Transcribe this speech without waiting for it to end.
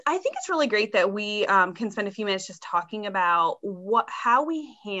I think it's really great that we can spend a few minutes just talking about how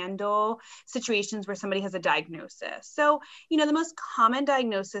we handle situations where somebody has a diagnosis. So, the most common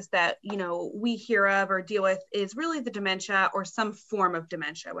diagnosis that, we hear of or deal with is really the dementia or some form of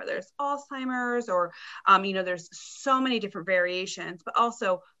dementia, whether it's Alzheimer's or, there's so many different variations, but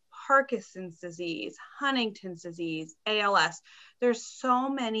also Parkinson's disease, Huntington's disease, ALS. There's so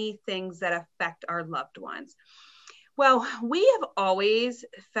many things that affect our loved ones. Well, we have always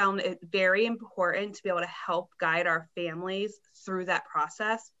found it very important to be able to help guide our families through that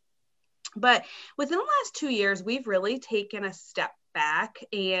process. But within the last 2 years, we've really taken a step back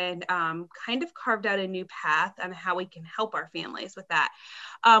and kind of carved out a new path on how we can help our families with that.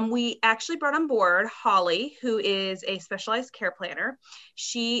 We actually brought on board Holly, who is a specialized care planner.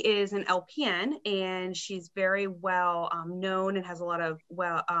 She is an LPN and she's very well known and has a lot of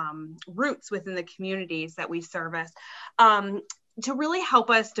roots within the communities that we service to really help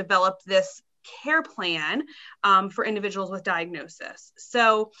us develop this care plan for individuals with diagnosis.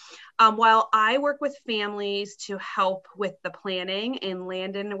 So while I work with families to help with the planning and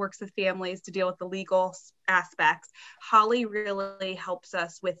Landon works with families to deal with the legal aspects, Holly really helps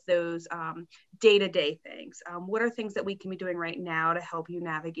us with those day-to-day things. What are things that we can be doing right now to help you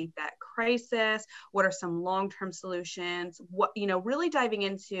navigate that crisis? What are some long-term solutions? What, really diving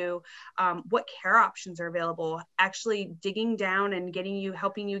into what care options are available, actually digging down and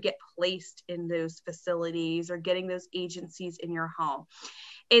helping you get placed in those facilities or getting those agencies in your home.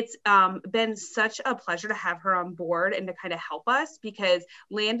 It's been such a pleasure to have her on board and to kind of help us, because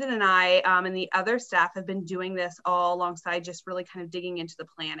Landon and I and the other staff have been doing this all alongside just really kind of digging into the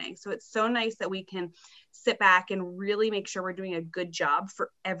planning. So it's so nice that we can sit back and really make sure we're doing a good job for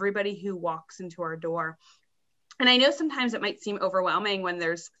everybody who walks into our door. And I know sometimes it might seem overwhelming when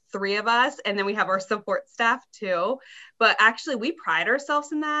there's 3 of us and then we have our support staff too, but actually we pride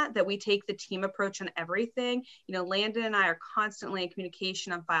ourselves in that we take the team approach on everything. Landon and I are constantly in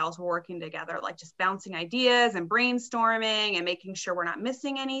communication on files. We're working together, like just bouncing ideas and brainstorming and making sure we're not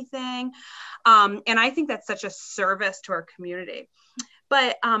missing anything. And I think that's such a service to our community.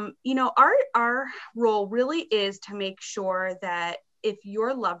 But, our role really is to make sure that if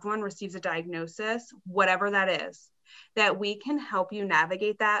your loved one receives a diagnosis, whatever that is, that we can help you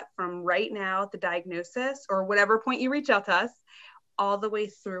navigate that from right now, the diagnosis, or whatever point you reach out to us, all the way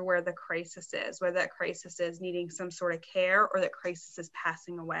through where the crisis is, whether that crisis is needing some sort of care or that crisis is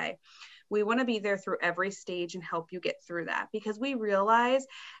passing away. We want to be there through every stage and help you get through that, because we realize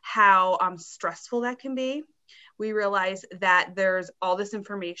how stressful that can be. We realize that there's all this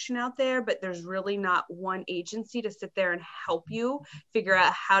information out there, but there's really not one agency to sit there and help you figure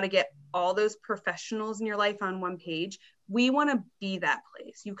out how to get all those professionals in your life on one page. We want to be that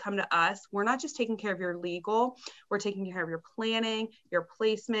place. You come to us. We're not just taking care of your legal, we're taking care of your planning, your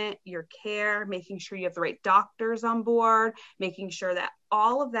placement, your care, making sure you have the right doctors on board, making sure that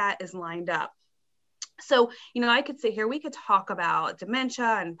all of that is lined up. So, I could sit here, we could talk about dementia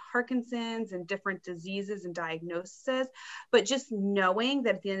and Parkinson's and different diseases and diagnoses, but just knowing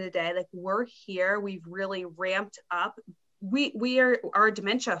that at the end of the day, like, we're here, we've really ramped up. We are a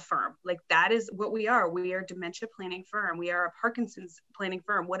dementia firm. Like, that is what we are. We are a dementia planning firm. We are a Parkinson's planning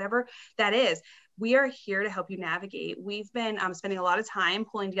firm, whatever that is. We are here to help you navigate. We've been spending a lot of time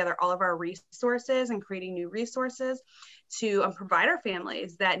pulling together all of our resources and creating new resources to provide our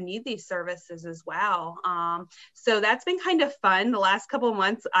families that need these services as well. So that's been kind of fun. The last couple of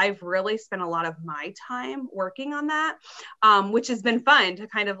months, I've really spent a lot of my time working on that, which has been fun to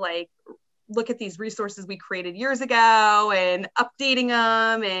kind of like look at these resources we created years ago and updating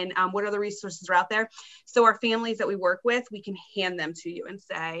them and what other resources are out there. So our families that we work with, we can hand them to you and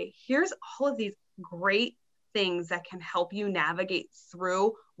say, here's all of these great things that can help you navigate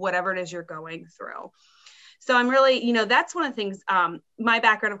through whatever it is you're going through. So I'm really, that's one of the things, my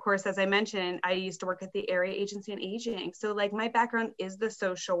background, of course, as I mentioned, I used to work at the Area Agency on Aging. So like my background is the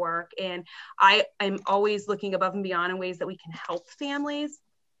social work, and I'm always looking above and beyond in ways that we can help families.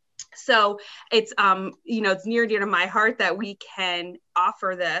 So it's, it's near and dear to my heart that we can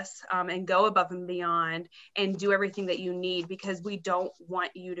offer this and go above and beyond and do everything that you need, because we don't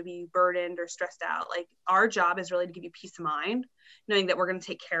want you to be burdened or stressed out. Like, our job is really to give you peace of mind, knowing that we're going to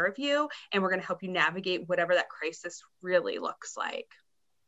take care of you and we're going to help you navigate whatever that crisis really looks like.